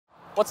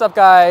What's up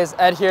guys,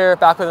 Ed here,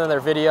 back with another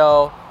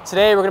video.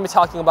 Today we're going to be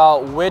talking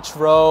about which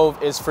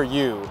ROV is for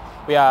you.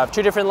 We have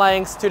two different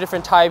lengths, two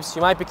different types.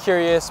 You might be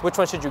curious, which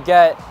one should you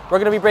get? We're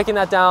going to be breaking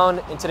that down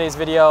in today's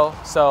video,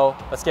 so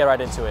let's get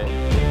right into it.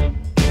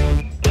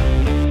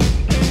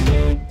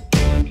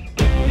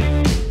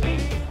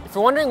 If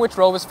you're wondering which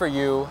ROV is for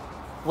you,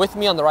 with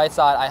me on the right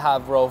side I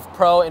have ROV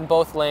Pro in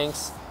both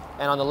lengths,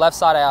 and on the left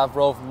side I have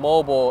ROV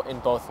Mobile in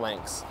both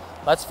lengths.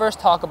 Let's first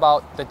talk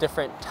about the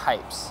different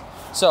types.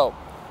 So,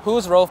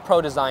 who's ROV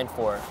Pro designed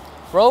for?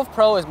 ROV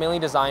Pro is mainly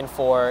designed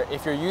for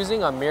if you're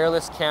using a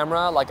mirrorless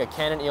camera like a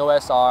Canon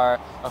EOS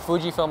R, a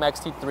Fujifilm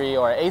X-T3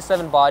 or an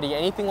A7 body,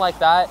 anything like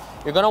that,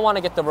 you're going to want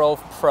to get the ROV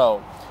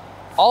Pro.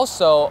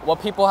 Also,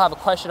 what people have a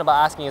question about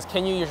asking is,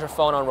 can you use your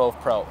phone on ROV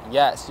Pro?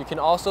 Yes, you can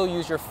also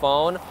use your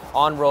phone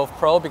on ROV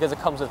Pro because it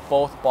comes with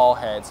both ball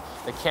heads,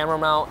 the camera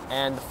mount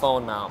and the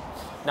phone mount.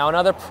 Now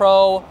another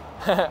pro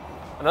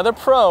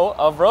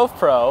of ROV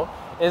Pro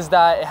is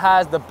that it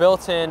has the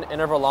built-in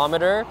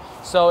intervalometer,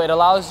 so it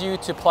allows you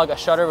to plug a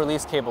shutter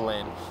release cable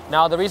in.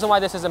 Now the reason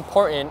why this is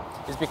important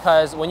is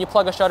because when you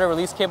plug a shutter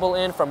release cable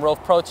in from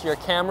ROV Pro to your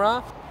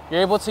camera, you're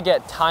able to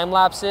get time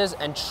lapses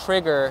and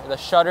trigger the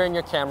shutter in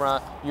your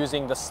camera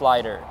using the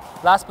slider.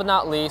 Last but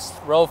not least,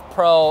 ROV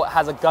Pro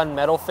has a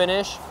gunmetal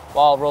finish,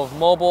 while ROV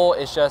Mobile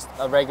is just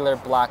a regular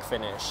black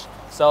finish.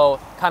 So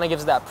kind of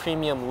gives that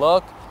premium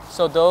look.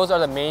 So those are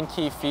the main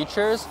key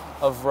features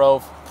of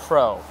ROV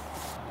Pro.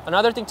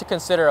 Another thing to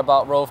consider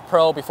about ROV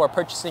Pro before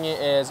purchasing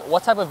it is,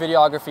 what type of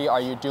videography are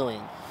you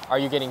doing? Are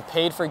you getting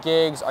paid for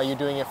gigs? Are you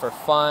doing it for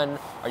fun?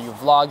 Are you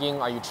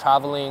vlogging? Are you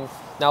traveling?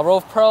 Now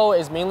ROV Pro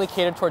is mainly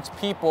catered towards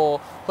people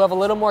who have a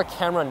little more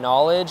camera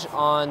knowledge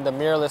on the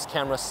mirrorless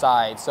camera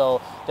side.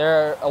 So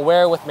they're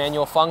aware with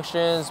manual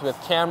functions,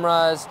 with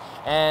cameras,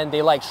 and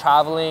they like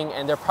traveling,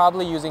 and they're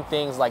probably using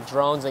things like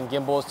drones and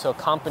gimbals to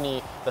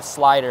accompany the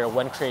slider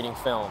when creating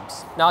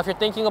films. Now if you're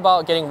thinking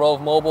about getting ROV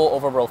Mobile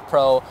over ROV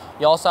Pro,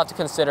 you also have to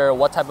consider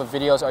what type of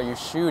videos are you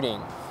shooting.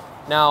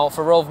 Now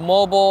for ROV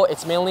Mobile,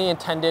 it's mainly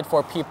intended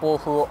for people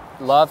who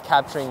love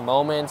capturing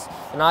moments.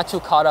 They're not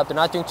too caught up, they're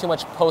not doing too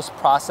much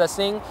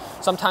post-processing.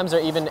 Sometimes they're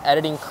even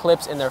editing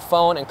clips in their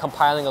phone and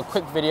compiling a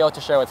quick video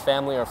to share with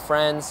family or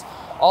friends.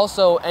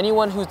 Also,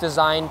 anyone who's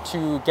designed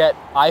to get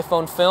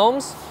iPhone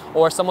films,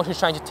 or someone who's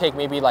trying to take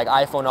maybe like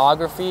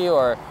iPhoneography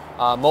or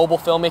mobile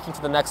filmmaking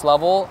to the next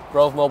level,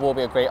 ROV Mobile will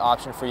be a great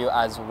option for you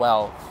as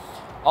well.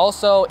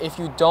 Also, if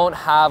you don't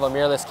have a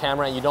mirrorless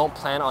camera and you don't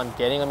plan on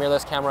getting a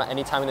mirrorless camera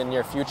anytime in the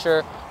near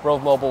future,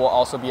 ROV Mobile will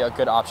also be a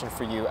good option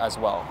for you as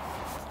well.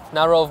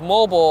 Now ROV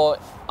Mobile,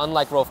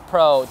 unlike ROV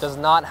Pro, does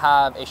not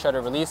have a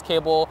shutter release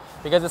cable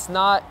because it's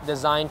not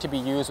designed to be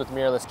used with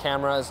mirrorless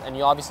cameras, and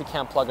you obviously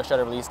can't plug a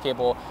shutter release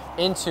cable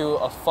into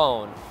a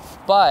phone.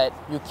 But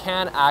you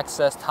can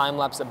access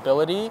time-lapse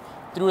ability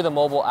through the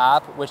mobile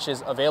app, which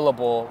is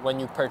available when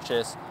you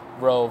purchase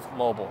ROV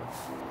Mobile.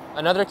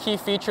 Another key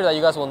feature that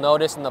you guys will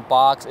notice in the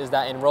box is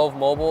that in ROV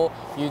Mobile,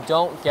 you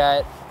don't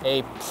get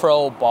a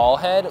Pro ball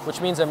head, which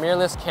means a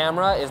mirrorless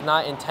camera is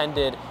not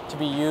intended to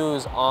be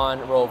used on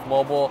ROV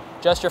Mobile,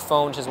 just your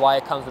phone, which is why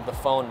it comes with the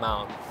phone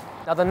mount.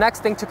 Now the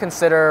next thing to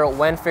consider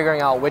when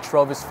figuring out which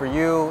ROV is for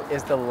you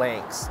is the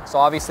lengths. So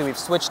obviously we've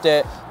switched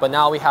it, but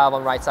now we have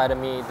on the right side of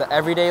me the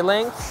everyday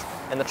length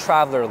and the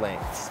traveler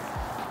length.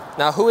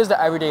 Now who is the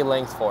everyday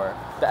length for?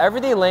 The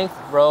everyday length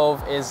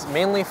ROV is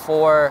mainly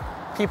for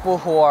people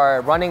who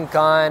are running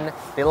gun,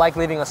 they like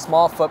leaving a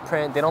small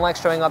footprint, they don't like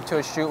showing up to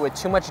a shoot with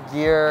too much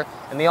gear,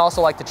 and they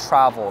also like to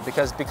travel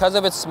because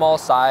of its small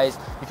size,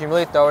 you can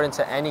really throw it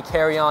into any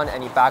carry-on,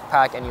 any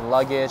backpack, any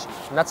luggage,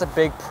 and that's a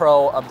big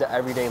pro of the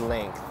everyday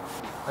length.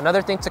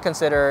 Another thing to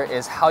consider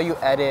is how you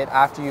edit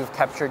after you've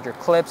captured your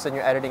clips and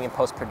you're editing in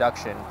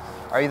post-production.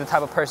 Are you the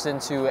type of person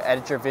to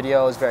edit your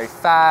videos very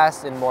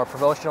fast in more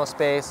promotional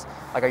space?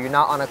 Like, are you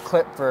not on a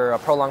clip for a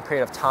prolonged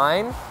period of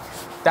time?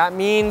 That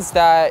means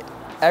that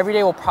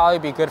everyday will probably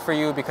be good for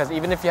you, because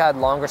even if you had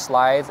longer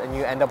slides and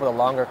you end up with a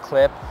longer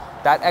clip,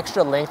 that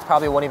extra length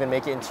probably won't even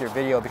make it into your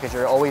video because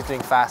you're always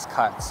doing fast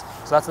cuts.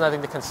 So that's another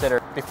thing to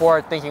consider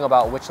before thinking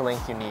about which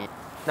length you need.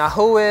 Now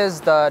who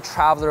is the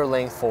traveler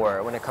length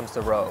for when it comes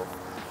to ROV?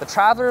 The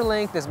traveler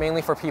length is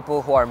mainly for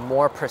people who are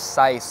more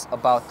precise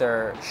about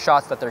their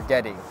shots that they're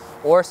getting,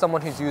 or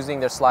someone who's using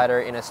their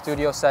slider in a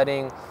studio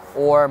setting,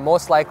 or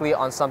most likely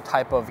on some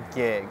type of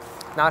gig.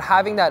 Now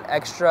having that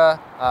extra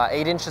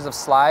 8 inches of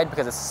slide,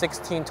 because it's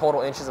 16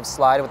 total inches of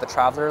slide with the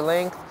traveler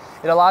length,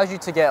 it allows you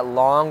to get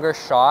longer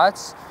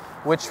shots,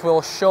 which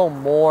will show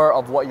more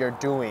of what you're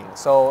doing.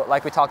 So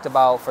like we talked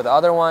about for the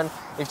other one,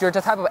 if you're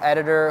the type of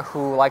editor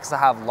who likes to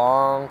have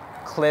long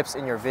clips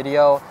in your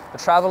video, the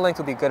traveler length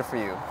will be good for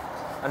you.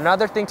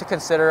 Another thing to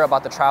consider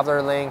about the traveler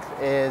length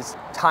is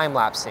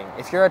time-lapsing.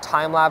 If you're a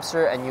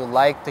time-lapser and you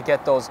like to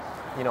get those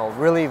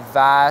really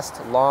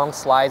vast, long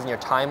slides in your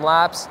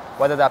time-lapse,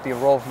 whether that be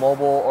ROV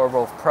Mobile or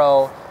ROV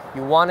Pro,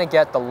 you want to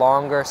get the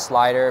longer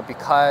slider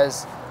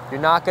because you're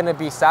not going to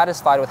be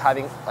satisfied with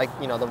having like,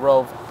 the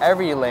ROV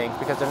every length,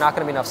 because there's not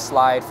going to be enough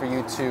slide for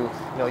you to,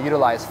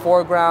 utilize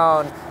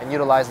foreground and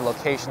utilize the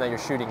location that you're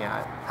shooting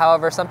at.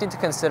 However, something to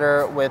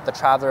consider with the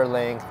traveler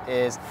length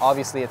is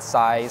obviously its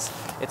size.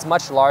 It's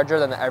much larger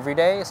than the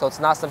everyday, so it's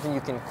not something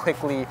you can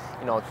quickly,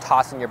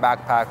 toss in your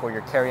backpack or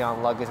your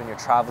carry-on luggage when you're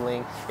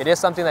traveling. It is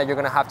something that you're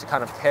going to have to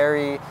kind of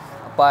carry,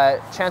 but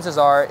chances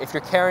are, if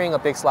you're carrying a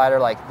big slider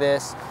like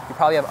this, you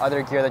probably have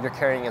other gear that you're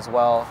carrying as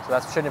well, so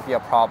that shouldn't be a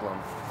problem.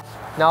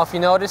 Now, if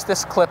you notice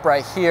this clip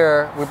right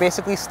here, we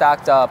basically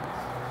stacked up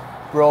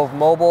ROV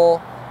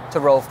Mobile to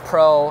ROV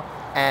Pro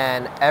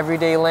and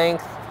everyday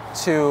length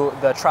to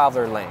the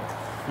traveler length.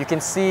 You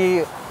can see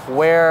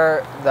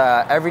where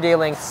the everyday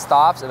length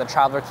stops and the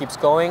traveler keeps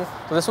going.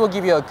 So this will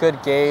give you a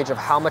good gauge of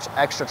how much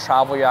extra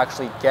travel you're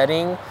actually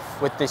getting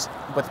with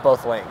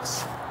both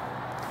lengths.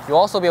 You'll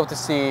also be able to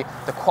see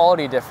the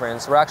quality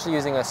difference. We're actually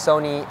using a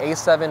Sony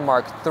a7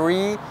 Mark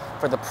III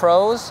for the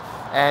pros,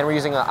 and we're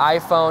using an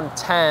iPhone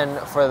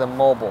X for the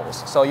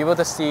mobiles. So you'll be able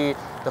to see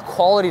the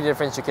quality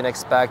difference you can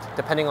expect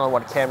depending on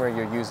what camera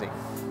you're using.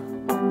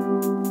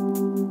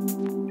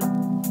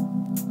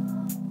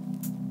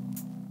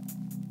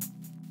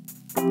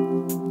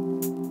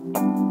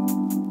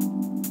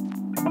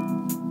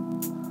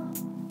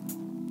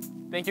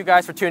 Thank you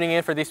guys for tuning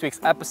in for this week's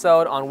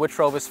episode on Which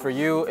ROV Is For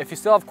You. If you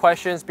still have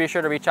questions, be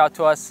sure to reach out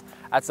to us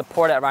at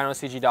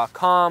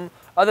support@rhinocg.com.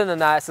 Other than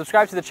that,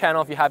 subscribe to the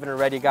channel if you haven't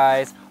already,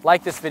 guys.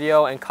 Like this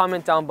video and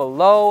comment down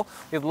below.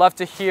 We'd love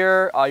to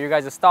hear your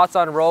guys' thoughts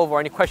on ROV or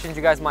any questions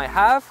you guys might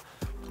have.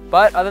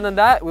 But other than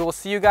that, we will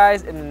see you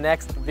guys in the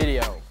next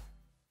video.